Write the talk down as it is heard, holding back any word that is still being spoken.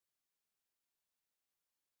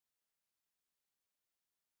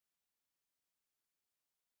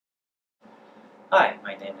Hi,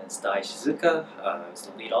 my name is Shizuka. I was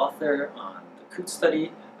the lead author on the Coot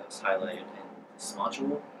study that was highlighted in this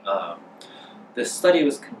module. This study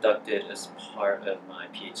was conducted as part of my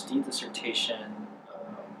PhD dissertation,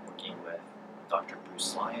 working with Dr.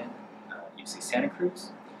 Bruce Lyon at UC Santa Cruz.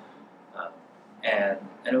 Um, and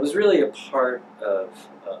it was really a part of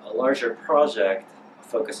a larger project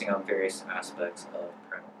focusing on various aspects of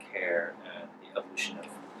parental care and the evolution of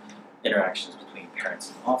interactions between parents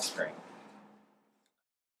and offspring.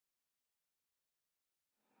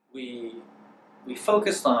 We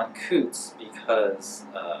focused on coots because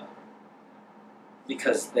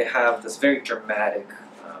they have this very dramatic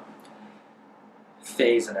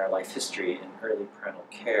phase in their life history in early parental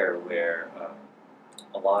care where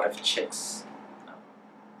a lot of chicks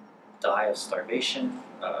die of starvation.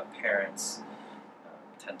 Parents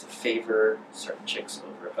tend to favor certain chicks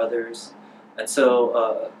over others, and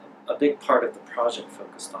so a big part of the project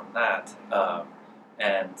focused on that.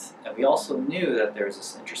 And we also knew that there was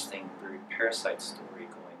this interesting brood parasite story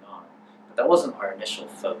going on, but that wasn't our initial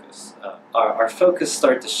focus. Our focus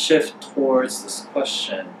started to shift towards this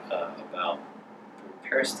question about brood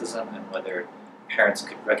parasitism and whether parents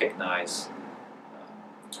could recognize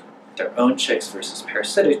their own chicks versus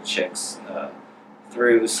parasitic chicks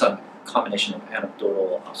through some combination of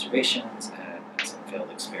anecdotal observations and some failed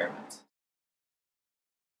experiments.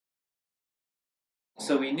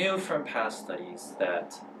 So we knew from past studies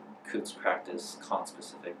that coots practice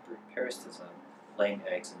conspecific brood parasitism, laying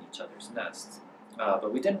eggs in each other's nests.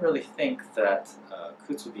 But we didn't really think that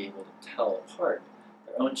coots would be able to tell apart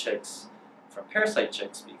their own chicks from parasite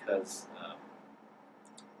chicks because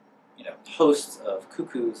hosts of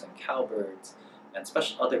cuckoos and cowbirds and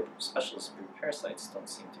other specialist brood parasites don't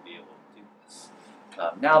seem to be able to do this.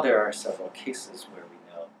 Now there are several cases where we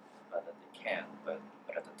know that they can, but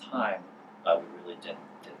at the time we really didn't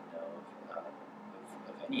know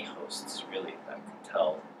of any hosts really that could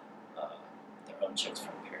tell their own chicks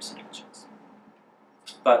from parasitic chicks.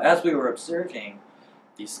 But as we were observing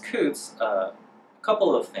these coots, a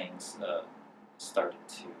couple of things started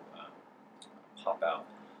to pop out.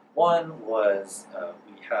 One was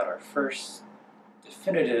we had our first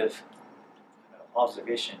definitive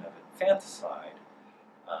observation of infanticide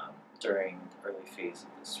during the early phase of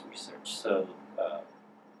this research. So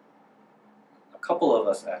a couple of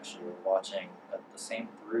us actually were watching the same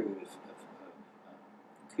brood of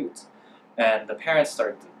coots, and the parents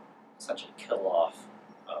started to essentially kill off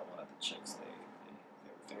one of the chicks.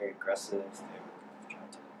 They were very aggressive. They were trying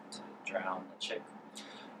to drown the chick,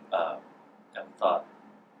 and we thought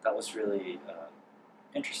that was really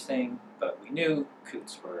interesting, but we knew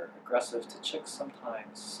coots were aggressive to chicks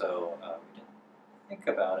sometimes, so we didn't think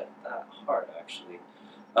about it that hard, actually.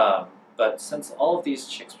 But since all of these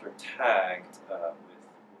chicks were tagged with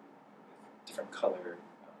different color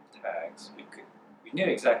tags, we knew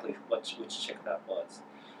exactly which chick that was.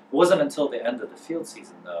 It wasn't until the end of the field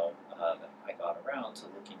season, though, that I got around to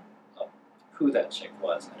looking up who that chick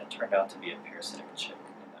was, and it turned out to be a parasitic chick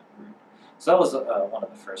in that group. So that was one of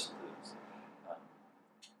the first clues.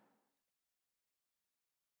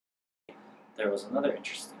 There was another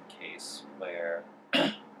interesting case where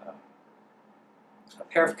a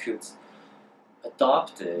pair of coots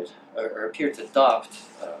adopted, or appeared to adopt,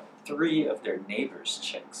 3 of their neighbors'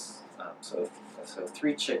 chicks. So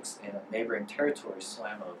 3 chicks in a neighboring territory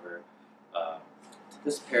swam over to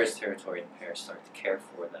this pair's territory, and the pair started to care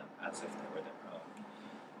for them as if they were their own.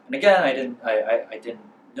 And again, I didn't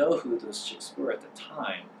know who those chicks were at the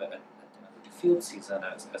time, but at the end of the field season,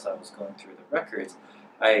 as I was going through the records,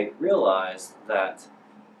 I realized that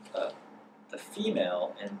the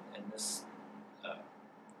female in this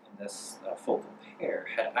focal pair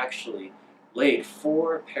had actually laid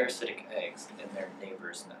 4 parasitic eggs in their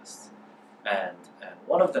neighbor's nest, and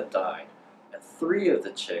one of them died, and 3 of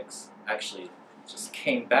the chicks actually just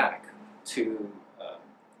came back to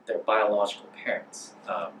their biological parents,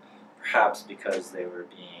 perhaps because they were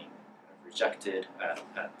being rejected at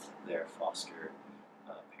their foster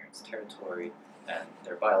parents' territory, and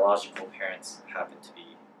their biological parents happened to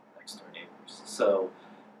be next-door neighbors. So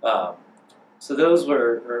those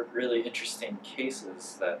were really interesting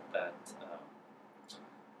cases that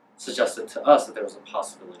suggested to us that there was a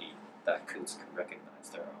possibility that coots could recognize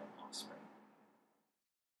their own offspring.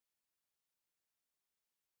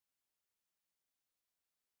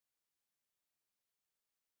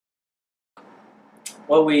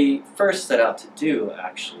 What we first set out to do,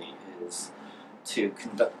 actually, is to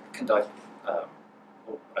conduct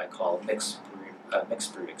what I call a mixed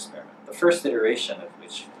brood experiment. The first iteration of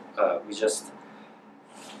which we just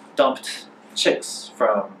dumped chicks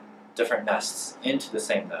from different nests into the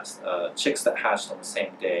same nest. Chicks that hatched on the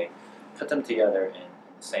same day, put them together in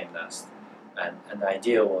the same nest. And the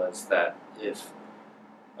idea was that if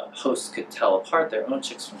hosts could tell apart their own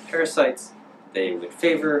chicks from parasites, they would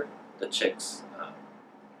favor the chicks,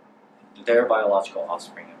 their biological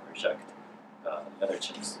offspring, and reject the other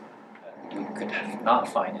chicks. And we could not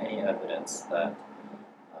find any evidence that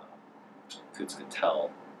coots could tell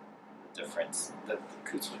the difference, that the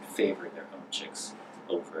coots would favor their own chicks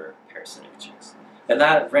over parasitic chicks. And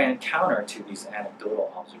that ran counter to these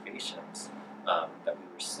anecdotal observations that we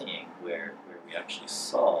were seeing, where we actually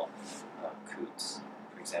saw coots,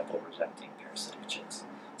 for example, rejecting parasitic chicks.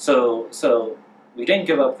 So we didn't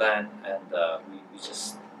give up then, and we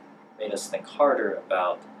just made us think harder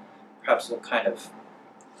about perhaps what kind of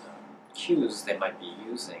cues they might be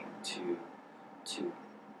using to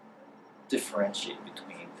differentiate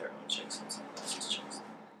between their own chicks and someone else's chicks.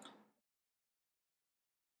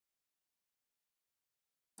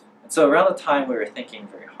 And so around the time we were thinking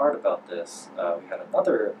very hard about this, we had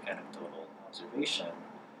another anecdotal observation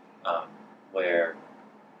where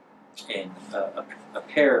in a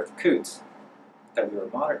pair of coots that we were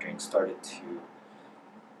monitoring started to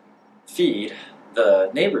feed the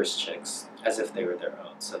neighbor's chicks as if they were their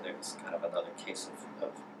own. So there was kind of another case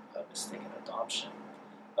of mistaken adoption.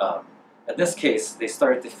 In this case, they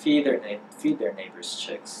started to feed their neighbor's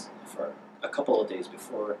chicks for a couple of days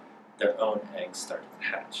before their own eggs started to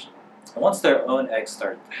hatch. And once their own eggs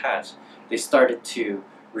started to hatch, they started to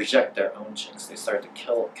reject their own chicks. They started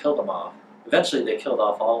to kill them off. Eventually, they killed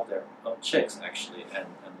off all of their own chicks, actually, and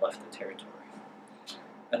left the territory.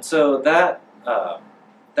 And so that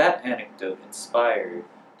anecdote inspired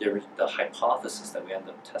the hypothesis that we ended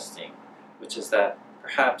up testing, which is that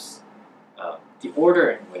perhaps the order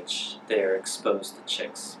in which they're exposed to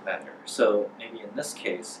chicks matter. So maybe in this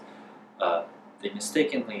case, they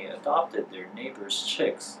mistakenly adopted their neighbor's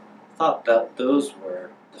chicks, thought that those were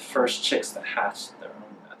the first chicks that hatched their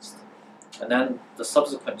own nest. And then the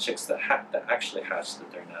subsequent chicks that actually hatched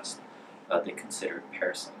at their nest, they considered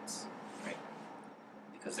parasites, right?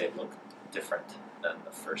 Because they looked different than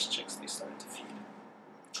the first chicks they started to feed.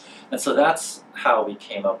 And so that's how we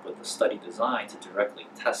came up with the study design to directly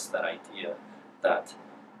test that idea that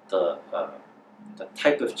the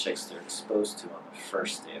type of chicks they're exposed to on the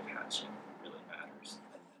first day of hatching really matters.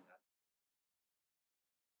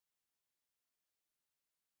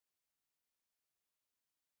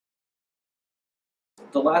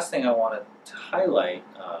 The last thing I wanted to highlight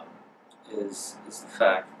is the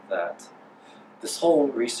fact that this whole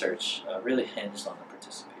research really hinged on the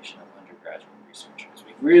participation of undergraduate researchers.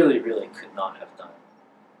 We really, really could not have done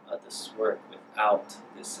this work without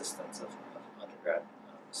the assistance of undergrad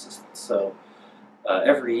assistants. So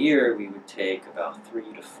every year we would take about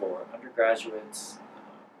 3 to 4 undergraduates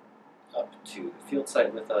up to the field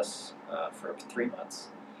site with us for 3 months.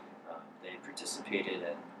 They participated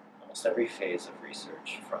in almost every phase of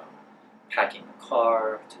research, from packing the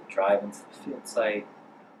car to driving to the field site,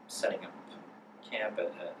 setting up camp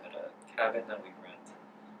at a cabin that we rent.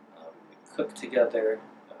 We would cook together,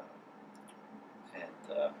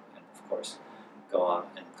 and of course go out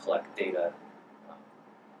and collect data,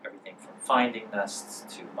 everything from finding nests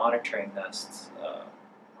to monitoring nests,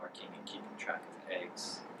 marking and keeping track of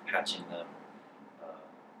eggs, hatching them,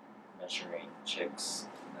 measuring chicks,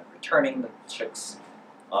 and then returning the chicks,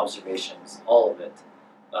 observations, all of it.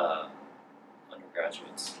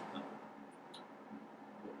 Undergraduates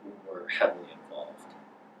were heavily involved.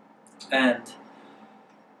 And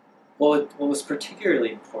what was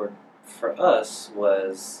particularly important for us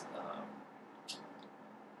was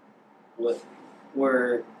what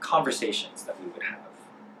were conversations that we would have,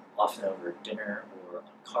 often over dinner or on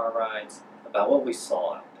car rides, about what we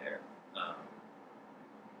saw out there,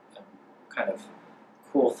 and kind of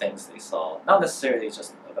cool things they saw. Not necessarily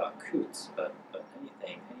just about coots, but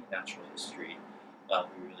anything, any natural history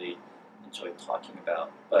we really enjoyed talking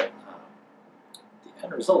about. But the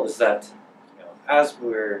end result is that, as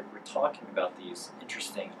we're talking about these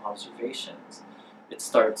interesting observations, it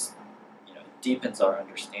starts, deepens our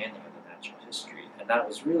understanding of the natural history, and that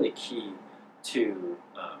was really key to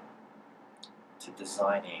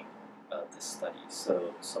designing this study.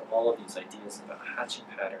 So all of these ideas about hatching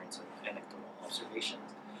patterns and anecdotal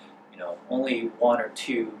observations, only 1 or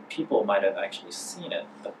 2 people might have actually seen it,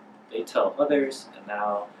 but they tell others, and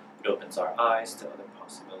now it opens our eyes to other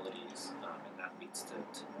possibilities, and that leads to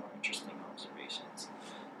more interesting observations.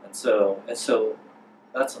 And so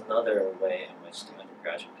that's another way in which the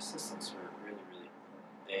undergraduate assistants were really, really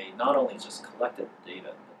important. They not only just collected the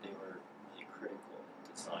data, but they were really critical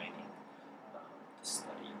in designing the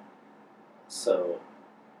study. So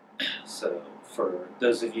So for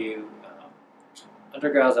those of you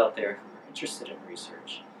undergrads out there who are interested in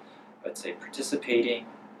research, I'd say participating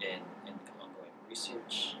in ongoing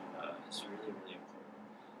research is really, really important.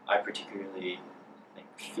 I particularly think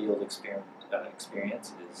field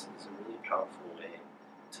experience is a really powerful way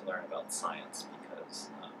to learn about science because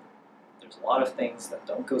there's a lot of things that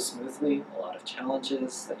don't go smoothly, a lot of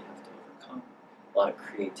challenges that you have to overcome, a lot of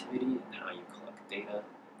creativity in how you collect data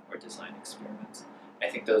or design experiments. I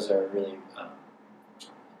think those are really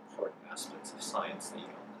important aspects of science that you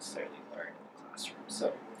don't necessarily learn in the classroom.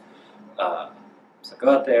 So go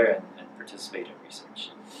out there and participate in research.